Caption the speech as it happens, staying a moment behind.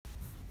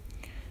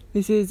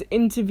This is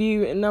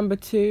interview number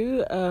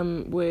 2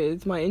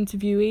 with my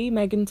interviewee,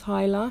 Megan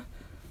Tyler.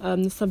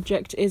 The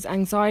subject is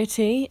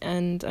anxiety,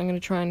 and I'm going to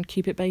try and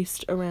keep it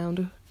based around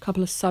a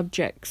couple of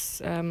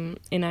subjects in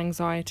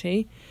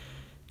anxiety.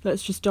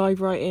 Let's just dive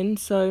right in.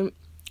 So,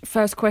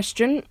 first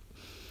question.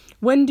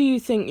 When do you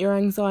think your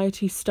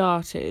anxiety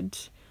started,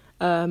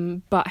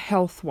 but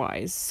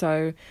health-wise?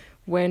 So,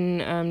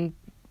 when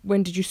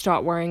did you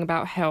start worrying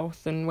about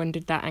health, and when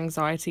did that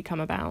anxiety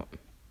come about?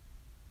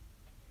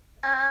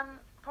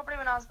 Probably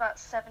when I was about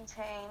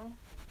 17.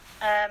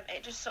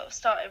 It just sort of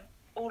started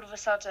all of a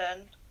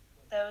sudden.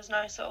 There was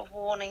no sort of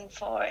warning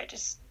for it. It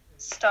just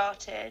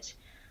started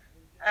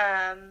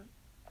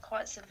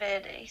quite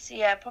severely. So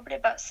yeah, probably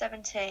about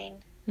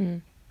 17.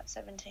 Mm. About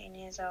 17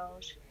 years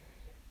old.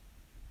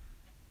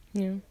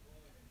 Yeah.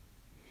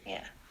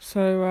 Yeah.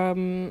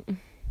 So,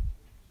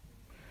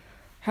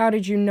 how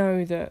did you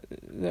know that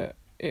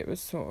it was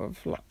sort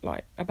of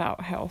like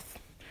about health?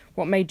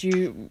 What made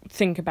you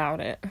think about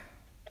it?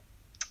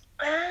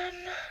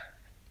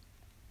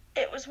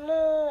 It was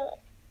more.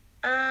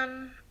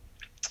 I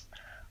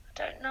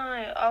don't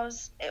know.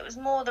 It was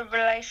more the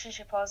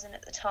relationship I was in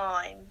at the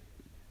time.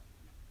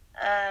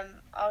 I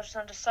was just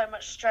under so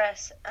much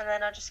stress, and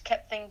then I just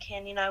kept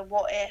thinking,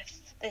 what if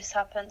this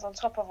happens on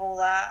top of all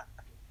that?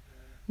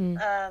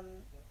 Mm.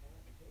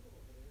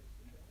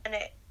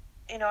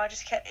 And I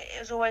just kept. It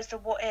was always the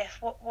what if.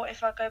 What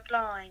if I go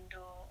blind,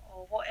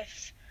 or what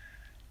if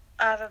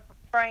I have a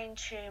brain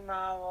tumour,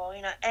 or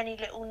any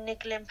little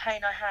niggling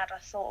pain I had. I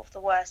thought of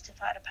the worst.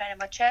 If I had a pain in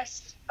my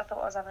chest, I thought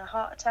I was having a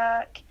heart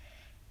attack.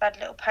 If I had a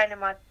little pain in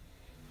my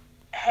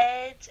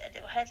head, a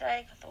little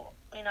headache, I thought,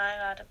 I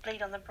had a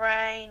bleed on the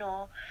brain,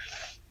 or,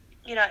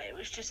 it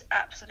was just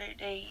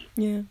absolutely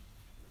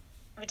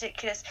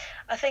ridiculous.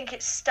 I think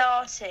it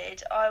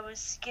started, I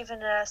was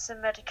given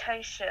some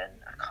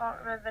medication. I can't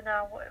remember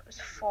now what it was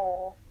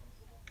for,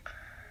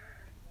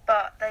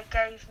 but they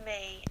gave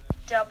me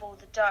double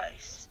the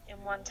dose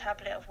in one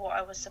tablet of what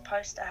I was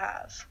supposed to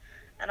have.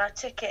 And I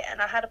took it, and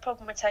I had a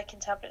problem with taking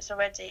tablets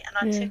already, and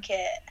I took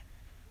it,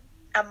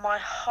 and my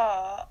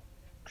heart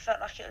felt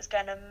like it was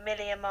going a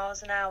million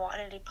miles an hour. I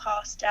nearly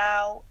passed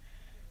out.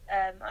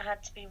 I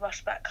had to be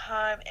rushed back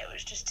home. It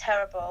was just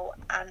terrible,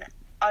 and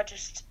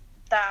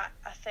that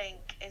I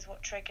think is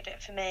what triggered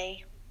it for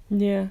me.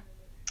 Yeah.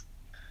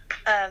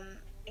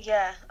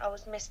 Yeah, I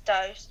was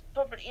misdosed.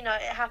 Probably, it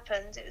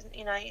happens. It was,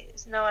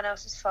 it's no one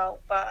else's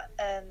fault, but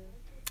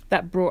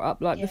that brought up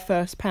the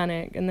first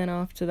panic, and then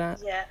after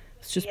that,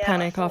 it's just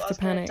panic after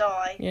panic.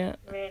 Die. Yeah,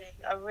 really,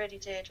 I really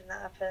did when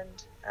that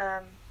happened.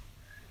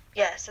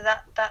 So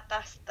that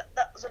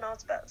was when I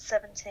was about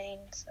 17.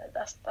 So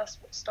that's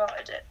what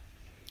started it.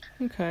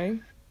 Okay.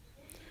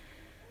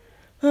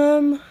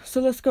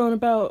 So let's go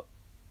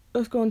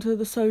on to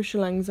the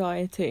social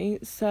anxiety.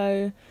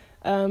 So,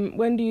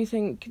 when do you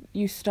think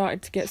you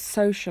started to get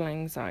social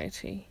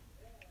anxiety?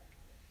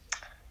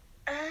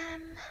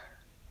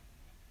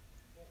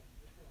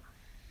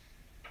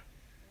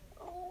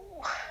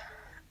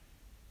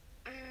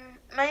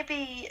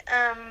 Maybe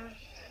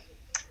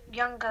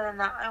younger than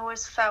that. I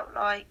always felt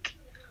like,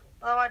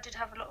 although I did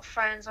have a lot of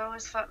friends, I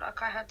always felt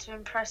like I had to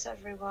impress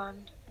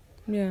everyone.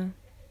 Yeah.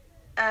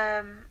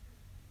 And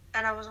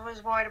I was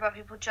always worried about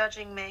people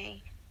judging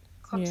me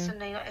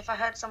constantly. Yeah. Like if I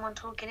heard someone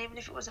talking, even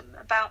if it wasn't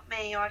about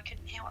me, or I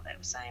couldn't hear what they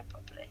were saying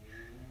properly,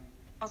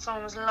 or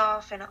someone was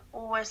laughing, I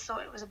always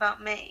thought it was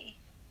about me.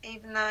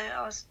 Even though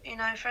I was,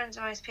 friends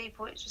with most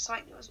people, it's just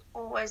something that was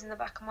always in the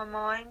back of my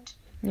mind.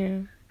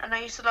 Yeah. And I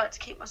used to like to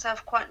keep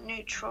myself quite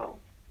neutral.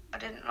 I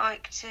didn't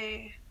like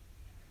to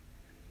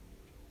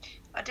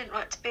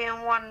be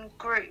in one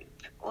group,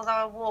 although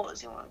I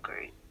was in one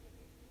group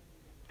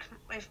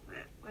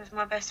with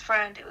my best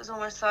friend. It was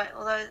almost like,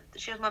 although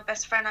she was my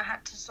best friend, I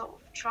had to sort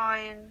of try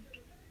and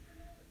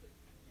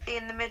be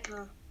in the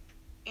middle,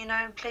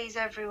 and please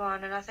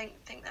everyone. And I think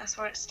that's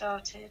where it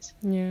started.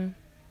 Yeah.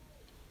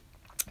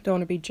 Don't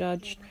want to be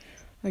judged. Yeah.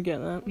 I get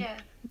that. Yeah.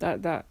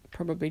 That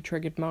probably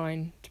triggered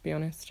mine, to be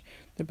honest.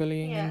 The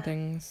bullying and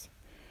things.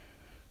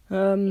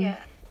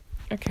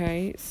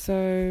 Okay,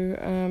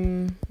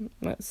 so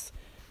let's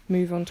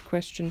move on to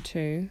question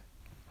 2.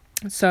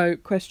 So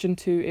question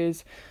 2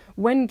 is,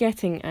 when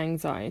getting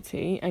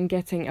anxiety and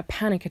getting a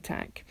panic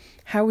attack,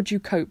 how would you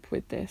cope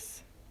with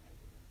this?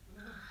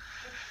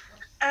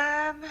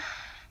 I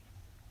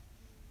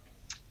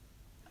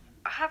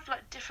have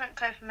different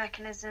coping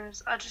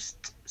mechanisms.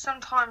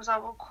 Sometimes I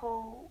will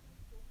call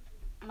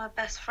my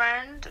best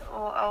friend,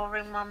 or I'll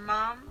ring my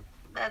mum.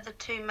 They're the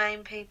two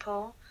main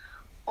people.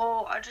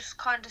 Or I just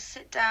kind of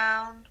sit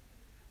down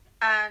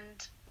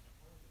and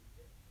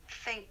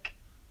think,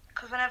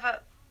 because whenever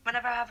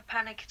I have a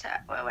panic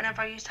attack, or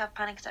whenever I used to have a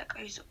panic attack,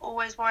 I used to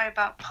always worry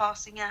about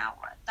passing out.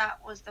 Right?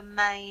 That was the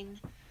main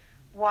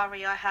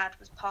worry I had,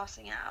 was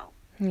passing out.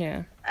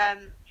 Yeah.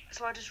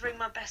 So I just ring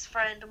my best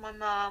friend and my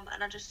mum,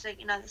 and I just think,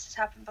 this has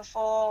happened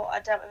before. I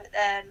dealt with it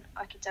then.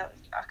 I can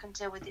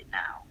deal with it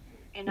now.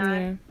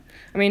 Yeah.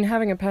 I mean,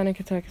 having a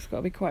panic attack has got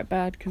to be quite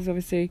bad, because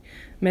obviously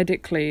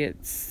medically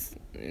it's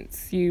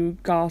it's you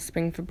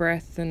gasping for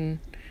breath and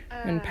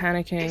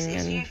panicking.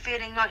 It's you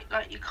feeling like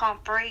you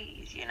can't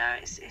breathe. You know,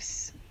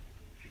 it's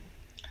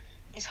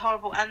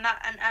horrible,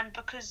 and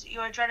because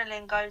your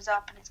adrenaline goes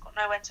up and it's got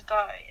nowhere to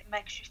go, it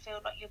makes you feel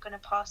like you're going to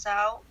pass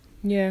out.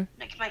 Yeah. And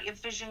it can make your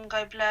vision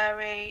go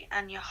blurry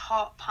and your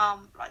heart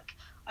pump. Like,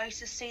 I used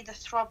to see the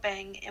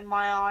throbbing in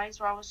my eyes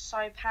where I was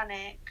so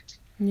panicked.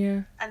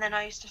 Yeah. And then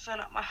I used to feel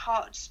like my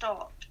heart had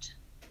stopped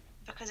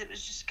because it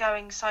was just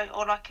going so,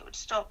 or like it would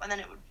stop and then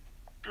it would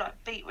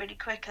like beat really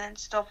quick and then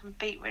stop and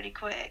beat really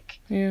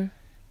quick. Yeah.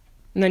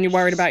 And then you're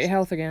worried about your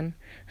health again.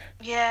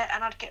 Yeah,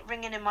 and I'd get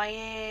ringing in my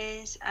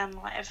ears and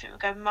like everything would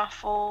go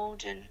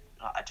muffled, and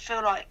like, I'd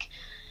feel like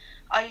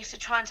I used to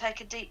try and take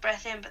a deep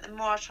breath in, but the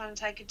more I was trying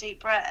to take a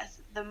deep breath,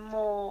 the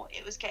more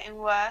it was getting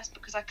worse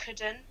because I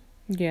couldn't.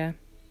 Yeah.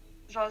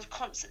 So I was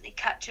constantly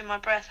catching my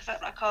breath. I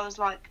felt like I was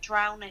like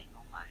drowning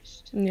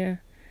almost. Yeah.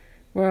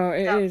 Well,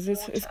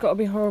 it's got to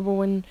be horrible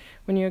when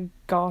you're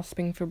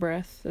gasping for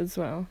breath as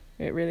well.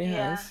 It really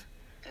has.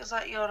 Feels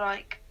like you're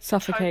like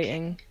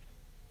suffocating. Choking.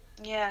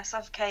 Yeah,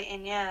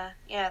 suffocating. Yeah,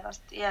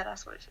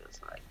 that's what it feels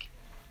like.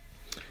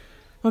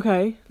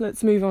 Okay,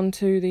 let's move on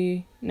to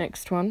the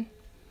next one.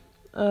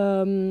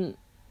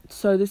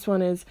 So this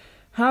one is,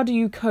 how do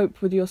you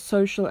cope with your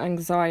social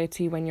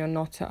anxiety when you're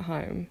not at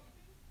home?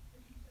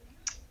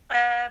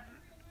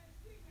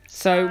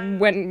 So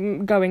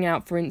when going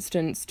out, for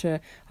instance, to,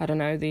 I don't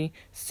know, the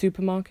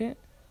supermarket?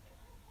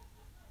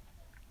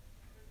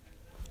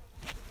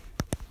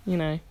 You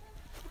know.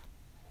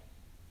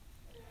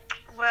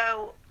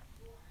 Well,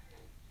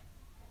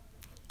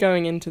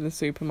 going into the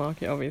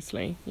supermarket,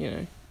 obviously, you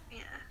know.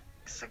 Yeah.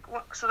 So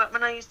like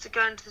when I used to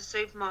go into the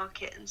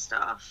supermarket and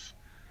stuff,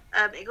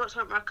 it got to a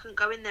point where I couldn't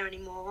go in there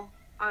anymore.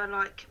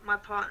 My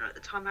partner at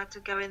the time had to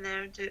go in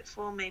there and do it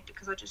for me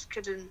because I just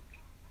couldn't.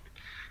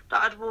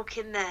 Like, I'd walk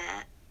in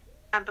there,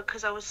 and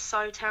because I was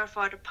so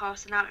terrified of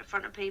passing out in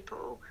front of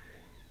people,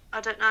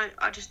 I don't know,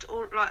 I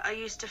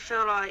used to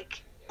feel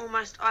like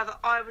almost either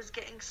I was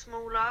getting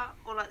smaller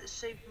or like the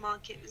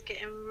supermarket was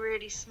getting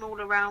really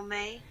small around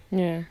me.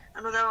 Yeah.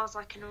 And although I was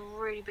like in a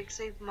really big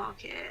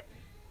supermarket,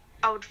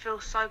 I would feel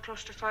so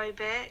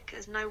claustrophobic.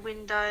 There's no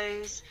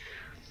windows,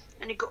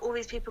 and you've got all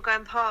these people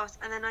going past.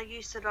 And then I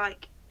used to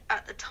like,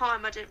 at the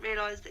time, I didn't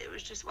realise that it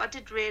was just, well, I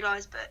did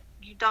realise, but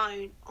you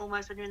don't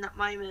almost when you're in that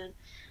moment.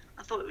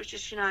 I thought it was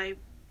just, I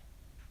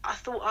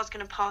thought I was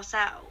going to pass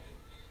out.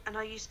 And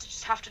I used to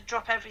just have to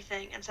drop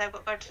everything and say I've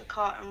got to go to the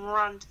car and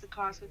run to the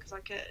car as quick as I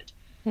could.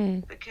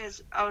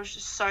 Because I was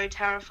just so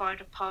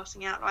terrified of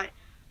passing out. Like,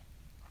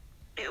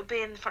 it would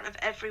be in front of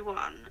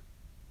everyone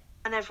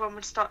and everyone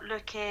would start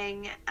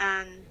looking,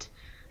 and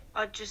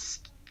I'd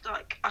just,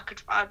 like,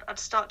 I'd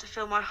start to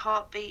feel my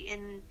heart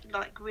beating,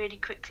 like, really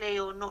quickly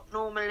or not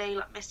normally,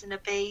 like missing a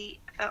beat.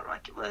 It felt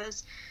like it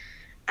was.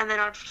 And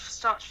then I'd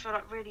start to feel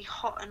like really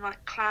hot and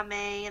like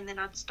clammy, and then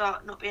I'd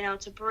start not being able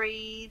to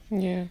breathe.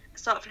 Yeah.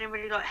 Start feeling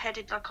really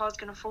lightheaded, like I was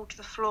going to fall to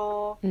the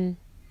floor. It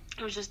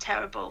was just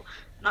terrible.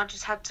 And I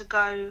just had to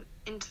go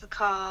into the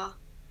car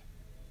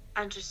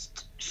and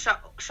just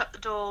shut the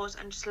doors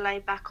and just lay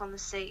back on the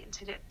seat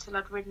until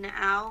I'd ridden it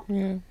out.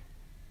 Yeah.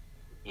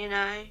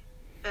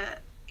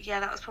 But yeah,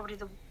 that was probably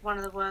one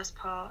of the worst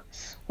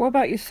parts. What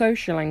about your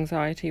social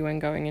anxiety when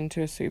going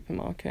into a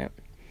supermarket?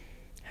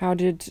 How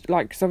did,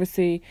 like, because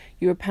obviously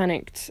you were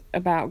panicked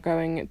about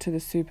going to the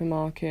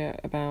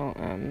supermarket, about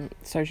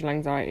social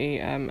anxiety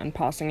and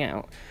passing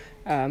out.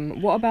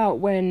 What about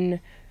when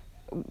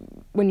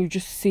you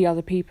just see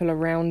other people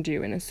around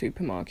you in a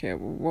supermarket?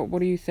 What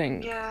do you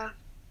think? Yeah.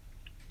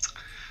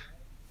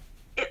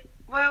 It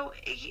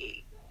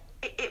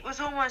was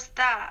almost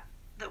that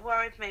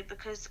worried me,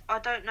 because I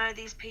don't know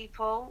these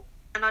people,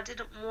 and I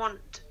didn't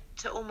want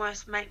to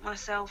almost I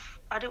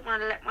didn't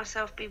want to let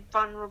myself be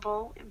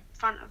vulnerable in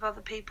front of other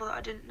people that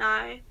I didn't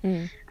know.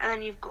 And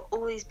then you've got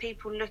all these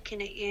people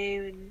looking at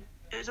you, and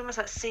it was almost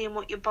like seeing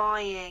what you're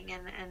buying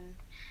and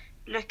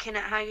looking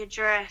at how you're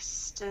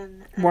dressed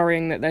and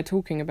worrying that they're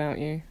talking about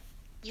you,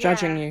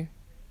 judging me,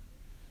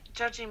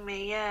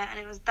 yeah. And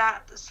it was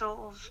that sort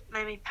of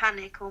made me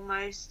panic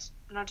almost,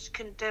 and I just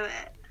couldn't do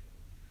it.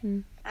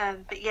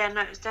 But yeah,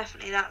 no, it was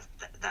definitely that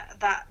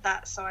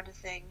side of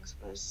things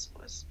was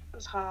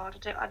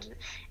hard.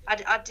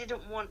 I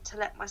didn't want to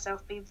let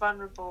myself be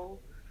vulnerable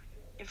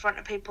in front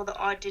of people that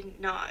I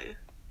didn't know.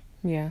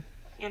 Yeah.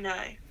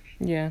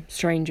 Yeah,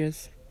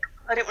 strangers.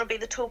 I didn't want to be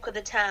the talk of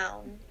the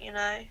town.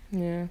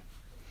 Yeah.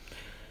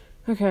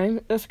 Okay,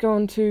 let's go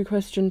on to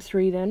question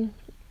 3 then.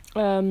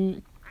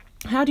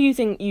 How do you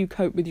think you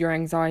cope with your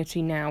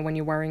anxiety now when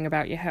you're worrying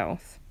about your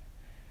health?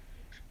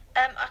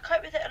 I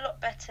cope with it a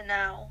lot better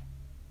now.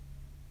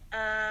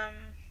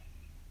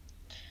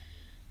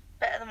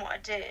 Better than what I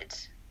did.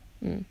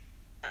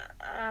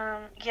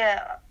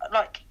 Yeah,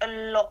 like a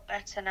lot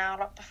better now.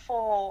 Like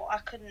before, I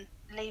couldn't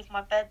leave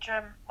my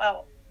bedroom.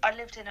 Well, I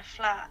lived in a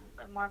flat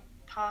with my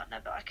partner,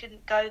 but I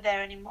couldn't go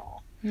there anymore.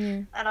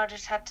 And I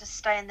just had to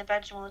stay in the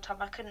bedroom all the time.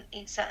 I couldn't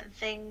eat certain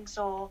things,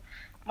 or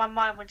my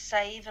mind would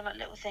say even like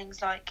little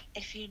things like,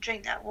 if you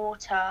drink that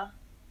water,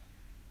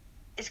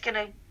 it's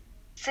gonna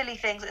silly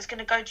things. It's going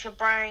to go to your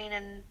brain,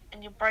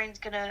 and your brain's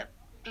going to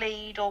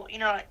bleed, or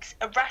like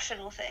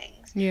irrational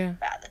things. Yeah.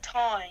 But at the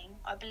time,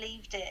 I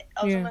believed it.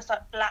 I was Yeah. almost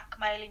like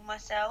blackmailing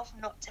myself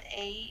not to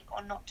eat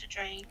or not to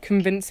drink.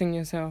 Convincing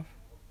yourself.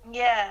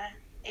 Yeah,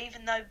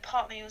 even though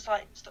part of me was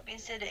like, stop being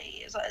silly.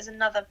 It was like there's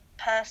another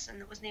person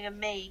that wasn't even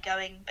me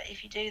going, but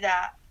if you do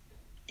that,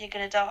 you're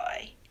gonna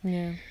die.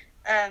 Yeah.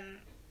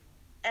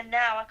 And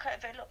now I cope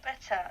with it a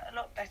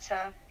lot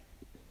better.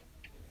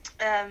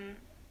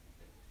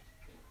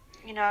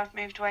 I've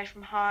moved away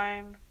from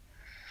home,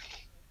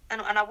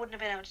 and I wouldn't have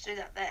been able to do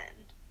that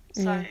then.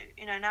 So,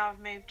 now I've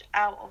moved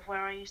out of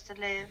where I used to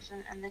live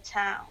and the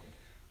town.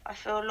 I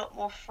feel a lot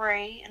more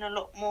free and a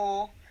lot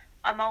more.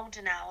 I'm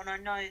older now, and I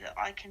know that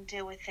I can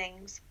deal with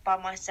things by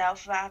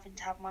myself without having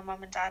to have my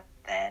mum and dad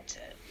there to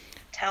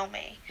tell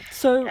me.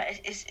 So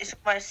it's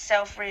almost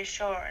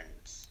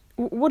self-reassurance.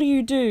 what do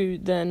you do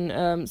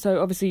then?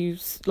 So obviously,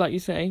 like you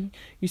say,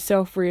 you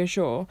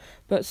self-reassure.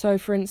 But so,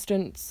 for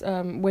instance,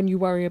 when you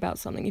worry about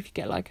something, if you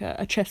get like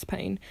a chest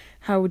pain,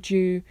 how would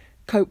you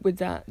cope with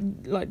that,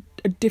 like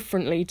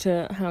differently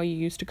to how you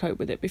used to cope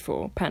with it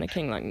before,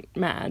 panicking like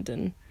mad?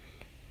 And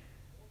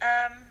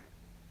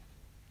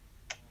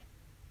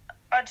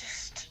I'll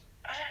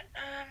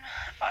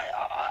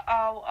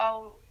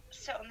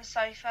sit on the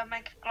sofa,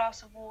 make a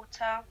glass of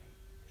water,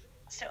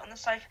 sit on the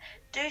sofa,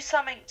 do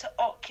something to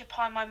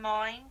occupy my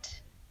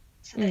mind,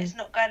 so that it's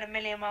not going a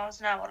million miles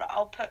an hour. Like,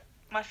 I'll put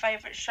my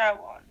favourite show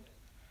on,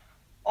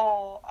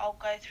 or I'll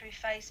go through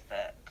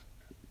Facebook,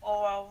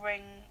 or I'll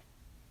ring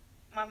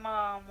my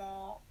mum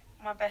or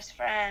my best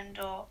friend,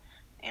 or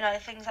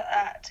things like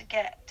that, to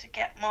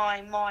get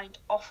my mind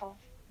off of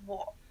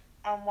what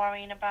I'm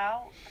worrying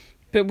about.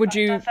 But would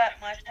you divert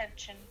my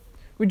attention?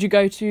 Would you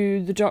go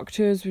to the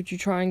doctors? Would you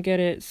try and get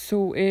it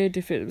sorted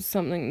if it was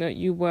something that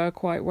you were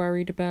quite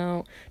worried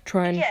about?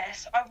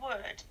 Yes, I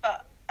would,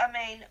 but I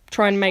mean,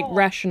 try and make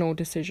rational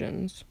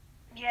decisions.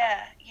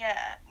 Yeah.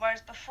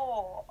 Whereas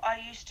before, I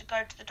used to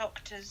go to the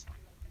doctors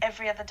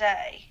every other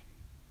day.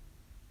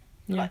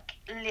 Yeah. Like,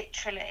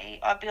 literally,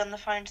 I'd be on the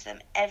phone to them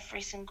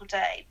every single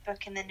day,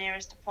 booking the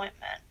nearest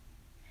appointment.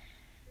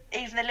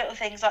 Even the little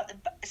things like,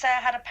 say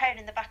I had a pain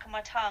in the back of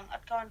my tongue,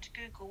 I'd go onto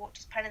Google, what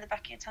does pain in the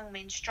back of your tongue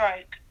mean?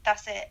 Stroke.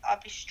 That's it.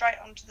 I'd be straight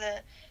onto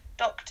the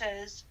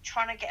doctors,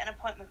 trying to get an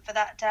appointment for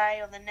that day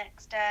or the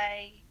next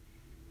day.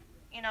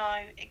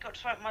 It got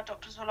to the point where my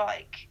doctors were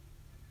like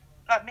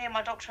me and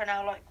my doctor are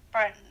now like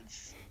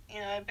friends,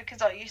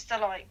 because I used to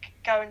like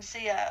go and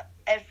see her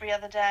every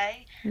other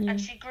day, and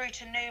she grew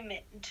to know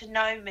me, to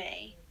know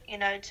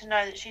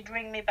that she'd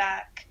ring me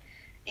back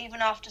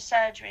even after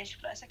surgery.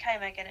 She'd be like, it's okay,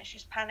 Megan, it's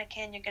just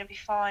panicking, you're going to be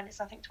fine, it's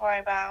nothing to worry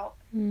about.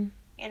 And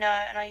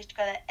I used to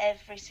go there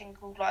every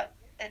single, like,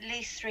 at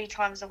least 3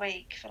 times a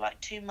week for like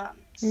 2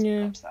 months.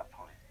 Yeah. Up to that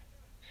point.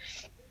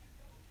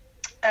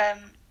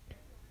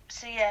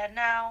 So yeah,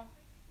 now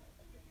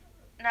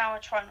I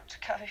try not to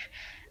go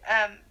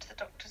to the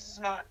doctors as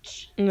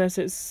much. Unless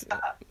it's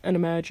an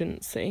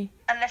emergency.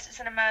 Unless it's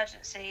an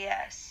emergency,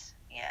 yes.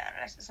 Yeah,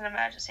 unless it's an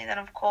emergency, then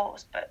of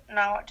course. But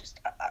no,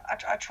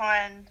 I try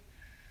and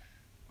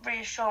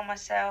reassure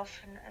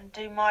myself and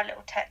do my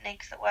little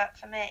techniques that work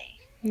for me.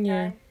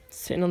 Yeah.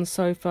 Sitting on the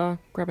sofa,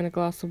 grabbing a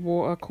glass of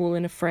water,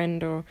 calling a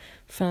friend or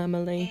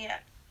family.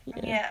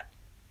 Yeah.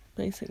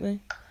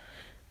 Basically.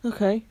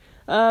 Okay.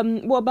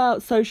 What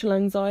about social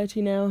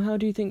anxiety now? How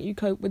do you think you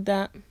cope with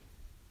that?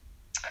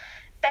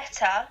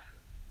 Better.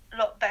 A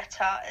lot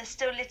better. There's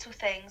still little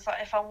things,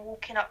 like if I'm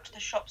walking up to the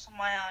shops on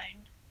my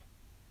own,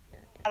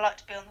 I like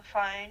to be on the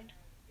phone.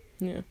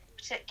 Yeah.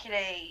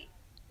 Particularly,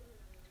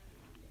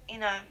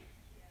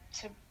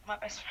 to my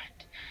best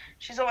friend.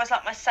 She's almost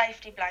like my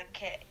safety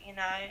blanket,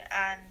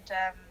 and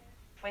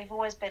we've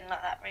always been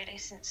like that really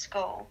since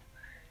school.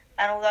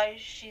 And although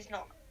she's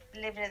not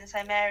living in the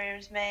same area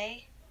as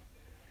me,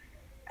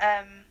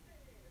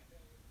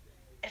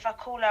 if I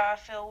call her, I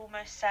feel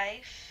almost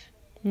safe,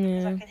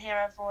 because I can hear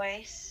her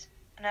voice,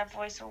 and her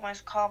voice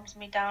almost calms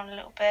me down a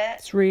little bit.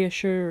 It's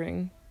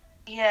reassuring.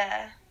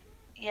 Yeah.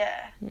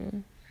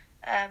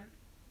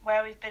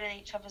 Where we've been in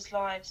each other's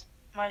lives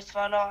most of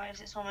our lives,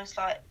 it's almost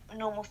like a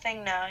normal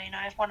thing now.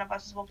 If one of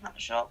us is walking up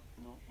the shop,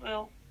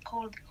 we'll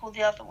call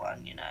the other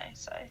one.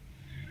 So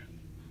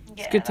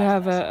it's good to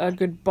have a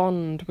good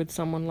bond with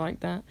someone like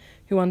that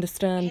who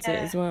understands it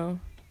as well.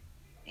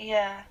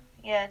 Yeah,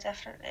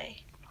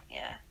 definitely.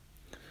 Yeah.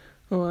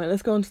 All right,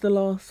 let's go on to the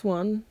last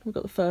one. We've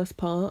got the first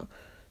part.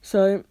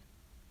 So,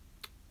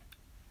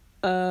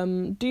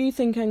 do you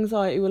think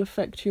anxiety will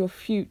affect your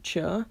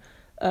future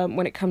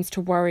when it comes to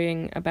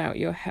worrying about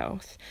your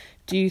health?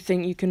 Do you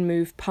think you can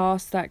move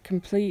past that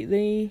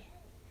completely?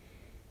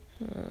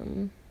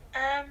 I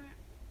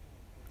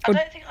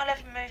don't think I'll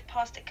ever move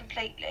past it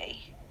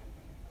completely.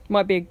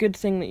 Might be a good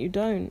thing that you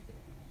don't.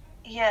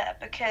 Yeah,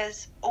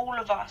 because all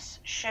of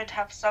us should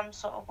have some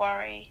sort of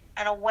worry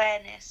and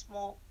awareness,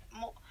 more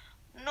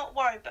not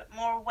worry, but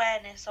more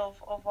awareness of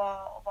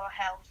our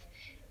health.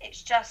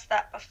 It's just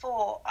that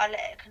before I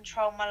let it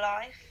control my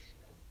life,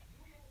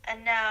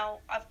 And now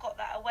I've got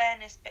that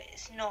awareness, but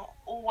it's not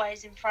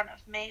always in front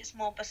of me. It's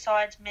more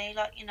beside me.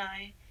 Like, you know,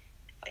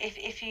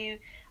 if you,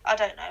 I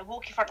don't know,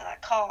 walk in front of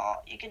that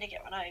car, you're going to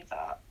get run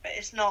over. But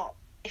it's not,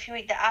 if you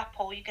eat the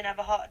apple, you can have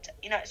a heart attack.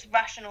 You know, it's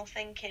rational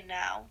thinking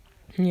now.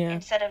 Yeah.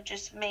 Instead of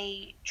just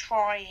me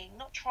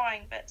not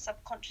trying, but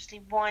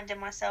subconsciously winding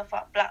myself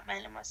up,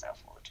 blackmailing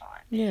myself all the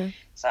time. Yeah.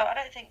 So I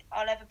don't think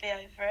I'll ever be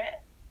over it,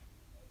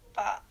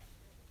 but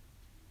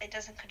it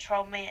doesn't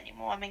control me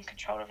anymore. I'm in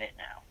control of it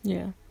now.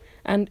 Yeah.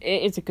 And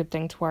it is a good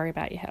thing to worry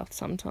about your health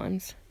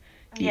sometimes.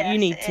 Yes, you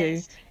need it to.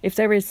 is. If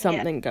there is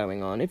something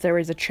going on, if there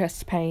is a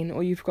chest pain,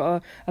 or you've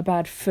got a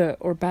bad foot,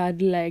 or a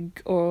bad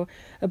leg, or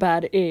a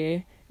bad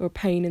ear, or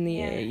pain in the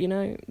ear, you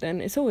know, then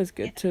it's always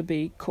good to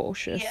be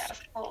cautious. Yeah,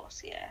 of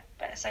course, yeah.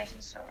 Better safe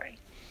than sorry.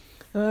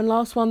 And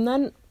last one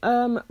then,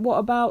 what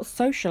about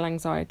social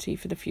anxiety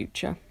for the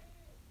future?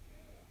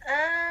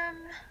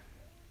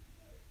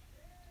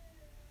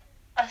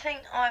 I think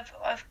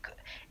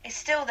it's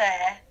still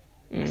there.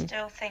 I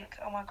still think,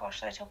 oh my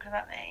gosh, they're talking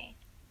about me.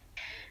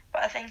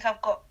 But I think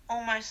I've got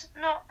almost,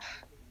 not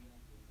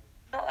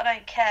that I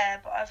don't care,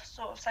 but I've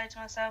sort of said to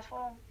myself,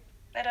 well,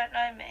 they don't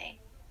know me.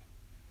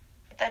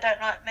 If they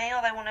don't like me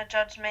or they want to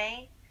judge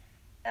me,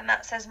 then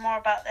that says more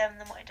about them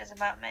than what it does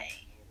about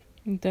me.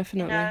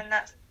 Definitely. You know, and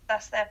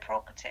that's their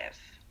prerogative.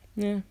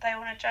 Yeah. If they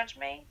want to judge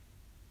me.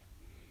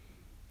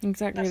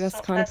 Exactly, that's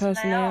the kind of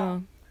person they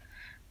are.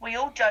 We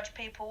all judge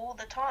people all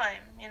the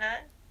time, you know?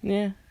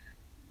 Yeah.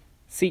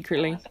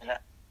 Secretly.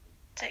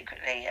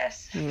 Secretly,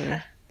 yes.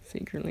 Yeah,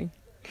 secretly.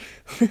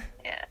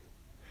 Yeah.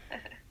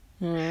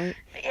 Alright.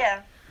 But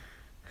yeah.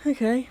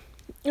 Okay.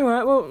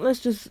 Alright, well, let's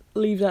just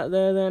leave that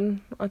there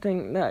then. I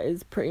think that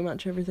is pretty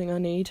much everything I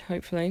need,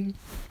 hopefully.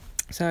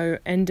 So,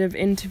 end of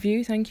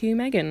interview. Thank you,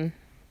 Megan.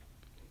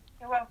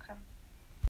 You're welcome.